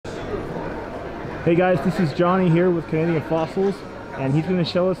Hey guys, this is Johnny here with Canadian Fossils, and he's going to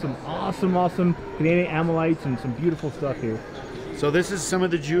show us some awesome Canadian Ammonites and some beautiful stuff here. So this is some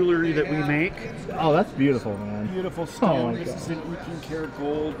of the jewelry that we make. Oh, that's beautiful, man. Beautiful stone. Oh this is in 18 karat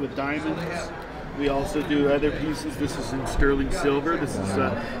gold with diamonds. We also do other pieces. This is in sterling silver. This is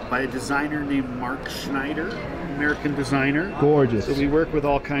by a designer named Mark Schneider, American designer. Gorgeous. So we work with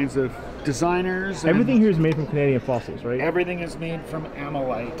all kinds of designers. Everything here is made from Canadian fossils, right? Everything is made from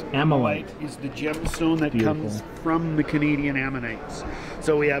Ammonite. Ammonite Is the gemstone that comes from the Canadian Ammonites.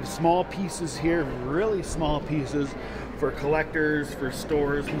 So we have small pieces here, really small pieces, for collectors, for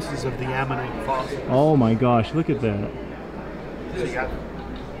stores, pieces of the Ammonite fossils. Oh my gosh, look at that. So you got,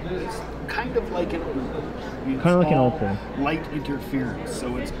 it's kind of like an opal. Kind of like an opal. Light interference,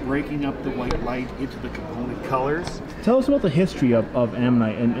 so it's breaking up the white light into the component colors. Tell us about the history of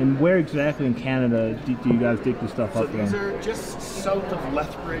Ammonite and where exactly in Canada do you guys dig this stuff up? So these are just south of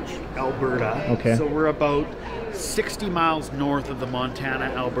Lethbridge, Alberta. Okay. So we're about 60 miles north of the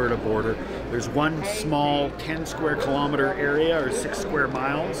Montana-Alberta border. There's one small 10 square kilometer area, or 6 square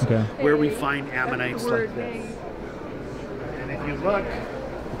miles, where we find ammonites like this. And if you look,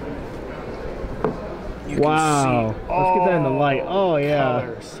 you can see let's get that in the light. Oh yeah.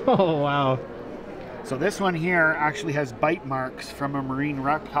 Colors. Oh wow. So this one here actually has bite marks from a marine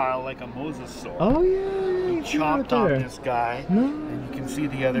reptile like a mosasaur. Oh yeah. We chopped on this guy, and you can see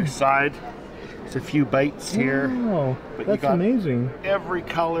the other side. There's a few bites here. Wow, but that's you got amazing. Every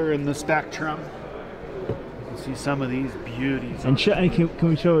color in the spectrum. You can see some of these beauties. And can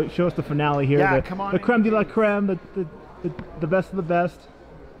we show us the finale here? Yeah, come on. The creme de la creme, the best of the best.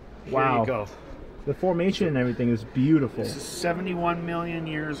 Wow. Here you go. The formation and everything is beautiful. This is 71 million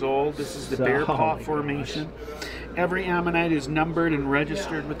years old. This is the Bear Paw Formation. Every ammonite is numbered and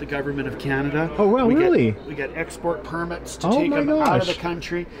registered with the government of Canada. Oh, well, really? We get export permits to take them out of the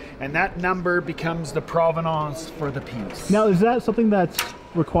country, and that number becomes the provenance for the piece. Now, is that something that's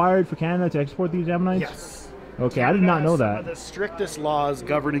required for Canada to export these ammonites? Yes. Okay, I did not know that. Some of the strictest laws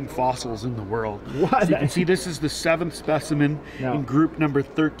governing fossils in the world. What? So you can see this is the 7th specimen in group number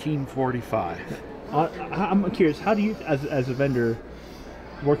 1345. I'm curious, how do you, as a vendor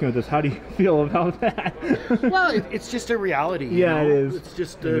working with this, how do you feel about that? Well, it's just a reality. Yeah, it is. It's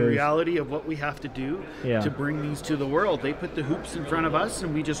just a reality of what we have to do to bring these to the world. They put the hoops in front of us,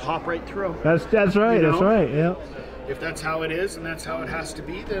 and we just hop right through. That's right. You know? That's right. Yeah. If that's how it is, and that's how it has to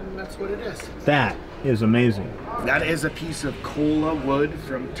be, then that's what it is. That is amazing. That is a piece of kola wood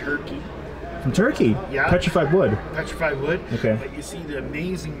from Turkey. From Turkey? Yeah. Petrified wood. Petrified wood. Okay. But you see the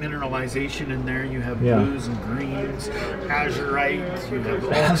amazing mineralization in there. You have blues and greens, azurite, you have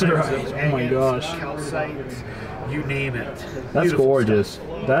all kinds of agates, oh my gosh. calcite, you name it. That's Beautiful gorgeous.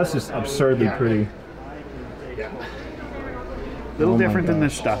 stuff. That's just absurdly pretty. Yeah. A little different than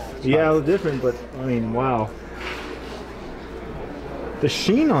this stuff. Yeah, a little different, but I mean, wow. The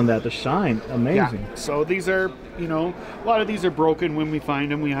sheen on that, the shine, amazing. Yeah. So these are, you know, a lot of these are broken when we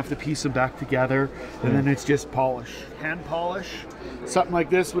find them. We have to piece them back together, and then it's just polish. Hand polish. Something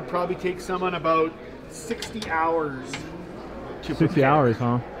like this would probably take someone about 60 hours to 60 prepare. hours,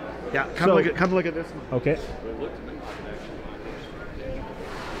 huh? Yeah, come look at this one. Okay.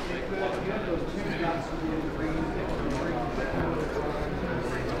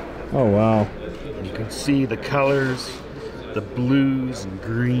 Oh wow. You can see the colors. The blues and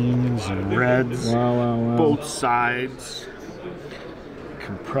greens and reds, wow. Both sides,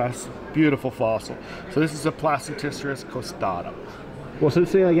 compressed, beautiful fossil. So this is a Placentisserus costatum. Well, so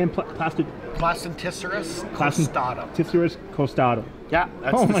say again, Placentisserus costatum. Placentisserus costatum. Yeah.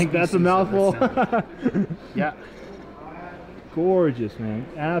 That's a mouthful. Yeah. Gorgeous, man.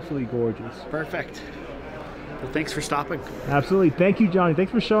 Absolutely gorgeous. Perfect. Well, thanks for stopping. Absolutely. Thank you, Johnny.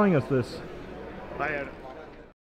 Thanks for showing us this. Bye, Adam.